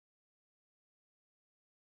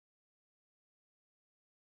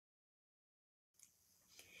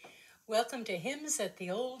Welcome to Hymns at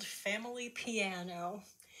the Old Family Piano.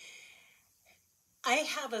 I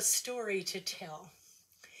have a story to tell.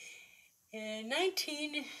 In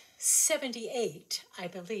 1978, I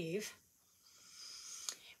believe,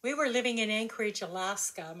 we were living in Anchorage,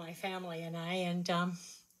 Alaska, my family and I, and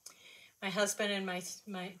my husband and my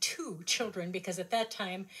two children, because at that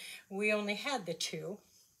time we only had the two.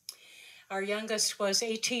 Our youngest was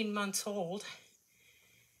 18 months old,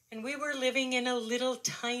 and we were living in a little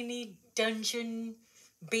tiny dungeon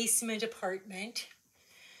basement apartment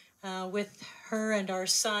with her and our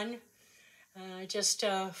son, just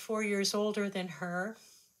 4 years older than her.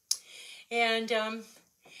 And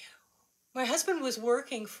my husband was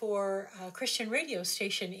working for a Christian radio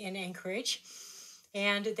station in Anchorage,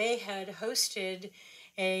 and they had hosted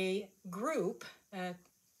a group, a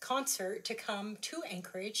concert to come to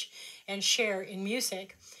Anchorage and share in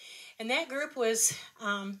music. And that group was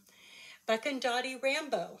Buck and Dottie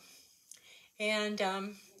Rambo. And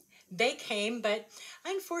they came, but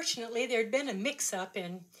unfortunately there'd been a mix-up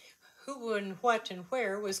in who and what and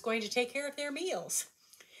where was going to take care of their meals.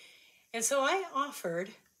 And so I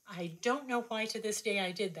offered, I don't know why to this day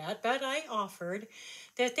I did that, but I offered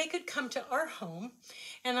that they could come to our home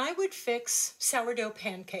and I would fix sourdough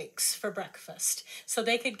pancakes for breakfast so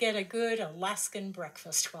they could get a good Alaskan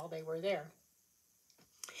breakfast while they were there.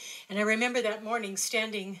 And I remember that morning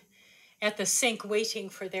standing at the sink waiting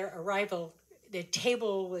for their arrival. The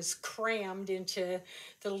table was crammed into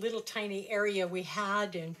the little tiny area we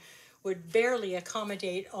had and would barely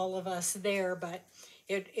accommodate all of us there, but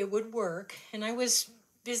it would work. And I was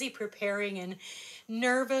busy preparing and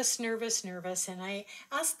nervous. And I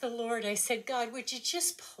asked the Lord, I said, God, would you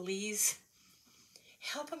just please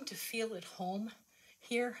help them to feel at home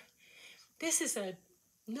here? This is a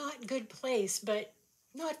not good place, but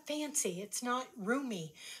not fancy. It's not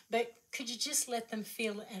roomy, but could you just let them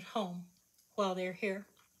feel at home while they're here?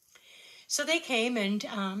 So they came, and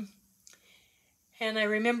I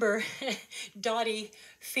remember Dottie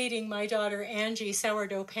feeding my daughter Angie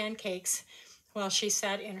sourdough pancakes while Angie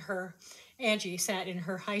sat in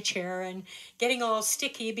her high chair and getting all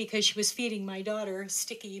sticky because she was feeding my daughter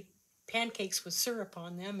sticky pancakes with syrup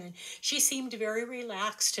on them, and she seemed very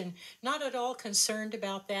relaxed and not at all concerned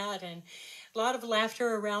about that, and a lot of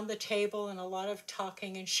laughter around the table and a lot of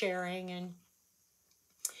talking and sharing, and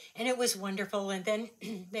it was wonderful. And then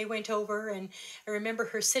they went over, and I remember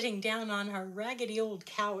her sitting down on her raggedy old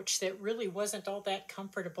couch that really wasn't all that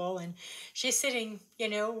comfortable, and she's sitting,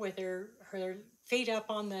 with her feet up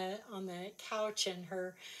on the couch and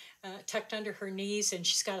her tucked under her knees, and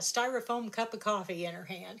she's got a styrofoam cup of coffee in her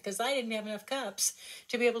hand because I didn't have enough cups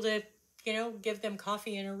to be able to, give them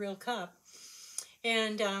coffee in a real cup.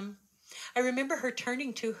 And I remember her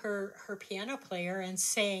turning to her piano player and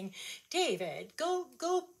saying, David, go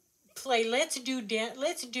play. Let's do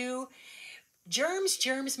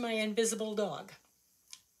Germs, My Invisible Dog.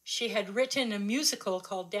 She had written a musical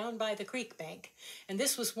called Down by the Creek Bank, and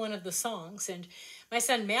this was one of the songs, and my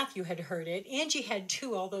son Matthew had heard it. Angie had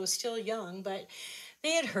too, although still young, but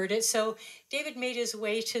they had heard it. So David made his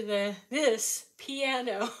way to this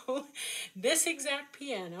piano, this exact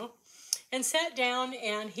piano, and sat down,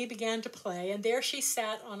 and he began to play. And there she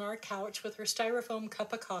sat on our couch with her styrofoam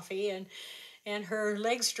cup of coffee and her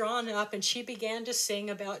legs drawn up, and she began to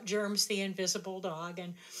sing about Germs, the Invisible Dog.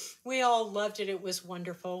 And we all loved it. It was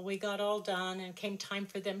wonderful. We got all done, and came time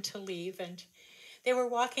for them to leave. And they were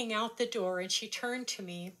walking out the door, and she turned to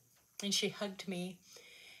me, and she hugged me,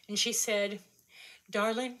 and she said,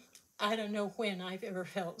 Darling, I don't know when I've ever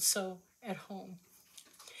felt so at home.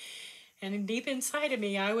 And deep inside of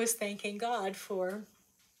me, I was thanking God for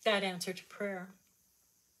that answer to prayer.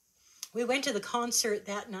 We went to the concert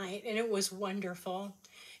that night, and it was wonderful.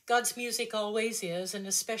 God's music always is, and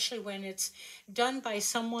especially when it's done by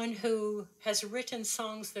someone who has written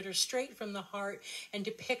songs that are straight from the heart and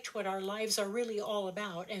depict what our lives are really all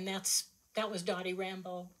about, and that was Dottie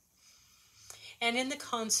Rambo. And in the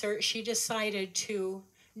concert, she decided to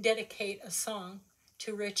dedicate a song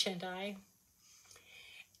to Rich and I.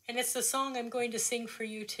 And it's the song I'm going to sing for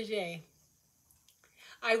you today.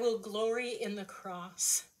 I will glory in the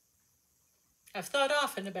cross. I've thought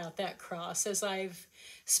often about that cross as I've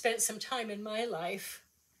spent some time in my life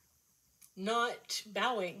not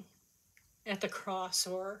bowing at the cross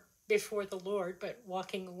or before the Lord, but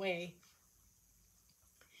walking away.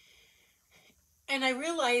 And I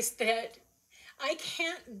realized that I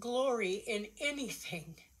can't glory in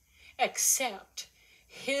anything except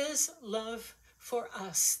His love for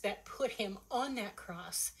us that put Him on that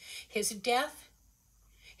cross, His death,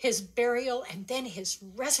 His burial, and then His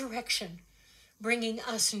resurrection bringing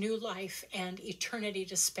us new life and eternity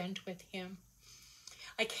to spend with him.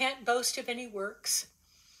 I can't boast of any works.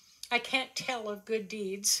 I can't tell of good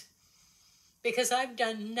deeds, because I've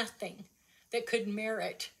done nothing that could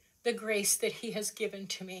merit the grace that he has given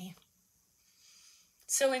to me.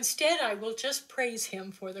 So instead, I will just praise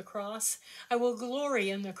him for the cross. I will glory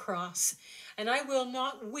in the cross, and I will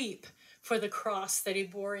not weep for the cross that he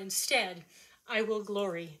bore. Instead, I will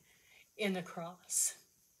glory in the cross.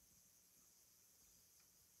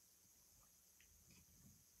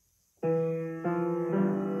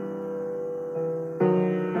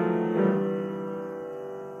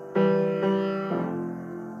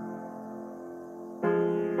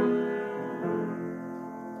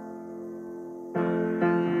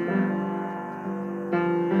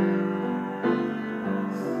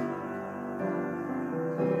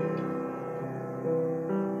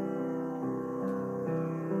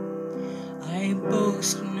 I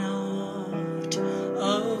boast not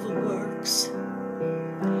of works,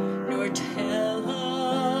 nor tell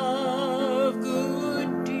of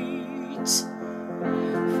good deeds,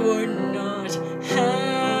 for not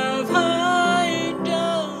have I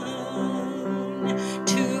done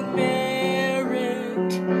to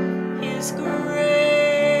merit his grace.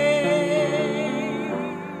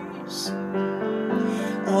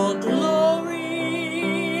 All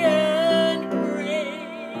glory and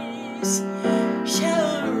praise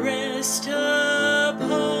shall rest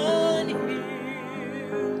upon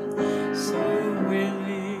him, so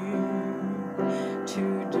willing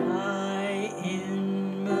to die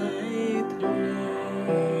in my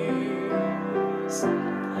place.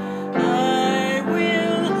 I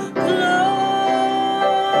will glory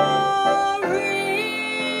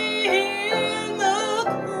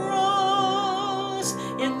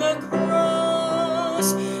in the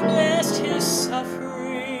cross, lest his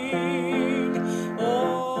suffering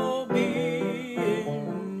all be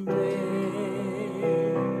in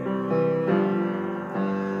vain.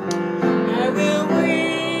 I will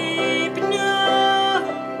weep no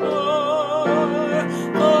more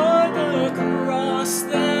for the cross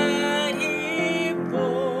that he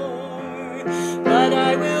bore, but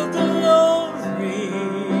I will glory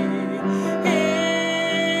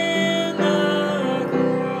in the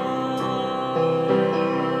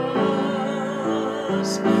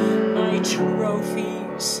cross. My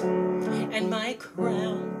trophies and my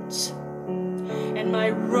crowns and my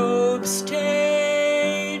robes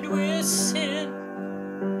stained with sin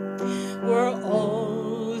were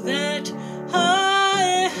all that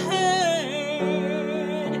I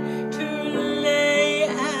had to lay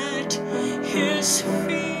at his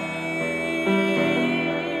feet.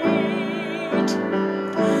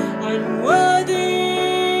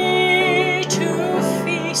 Unworthy to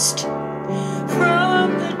feast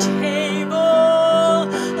from the table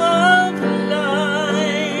of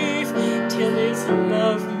life, till his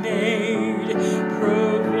love made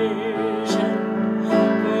provision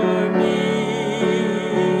for me.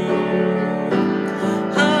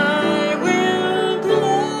 I will glory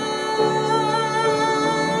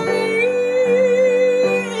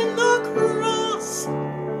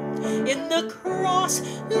in the cross,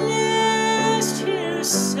 lest his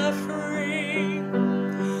suffering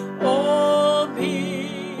all be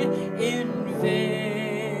in vain.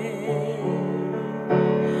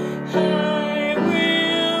 I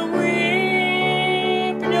will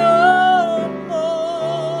weep no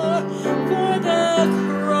more for the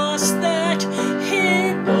cross that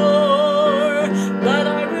he bore, but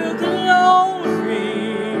I will glory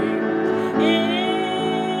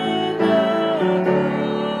in the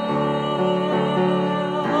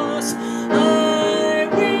cross. I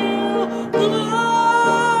will glory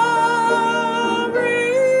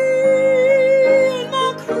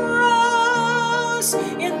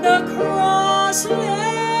in the cross,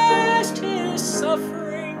 lest his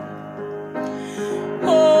suffering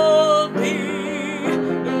all be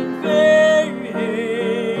in vain.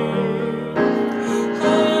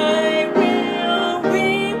 I will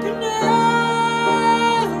weep no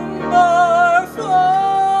more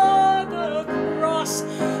for the cross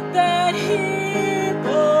that he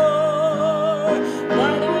bore,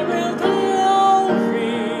 but I will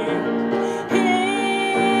glory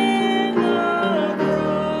in the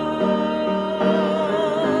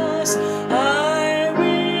cross. I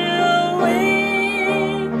will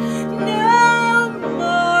weep no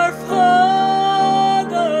more for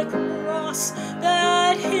the cross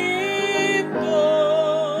that he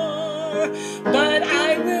bore, but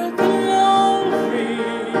I will glory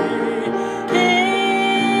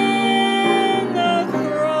in the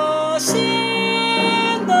cross,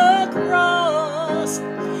 in the cross.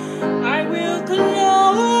 I will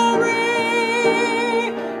glory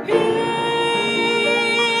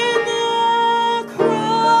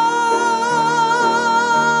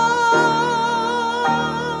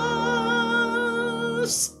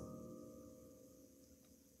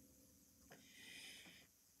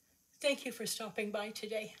Thank you for stopping by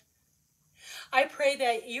today. I pray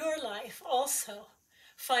that your life also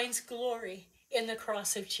finds glory in the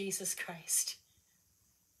cross of Jesus Christ.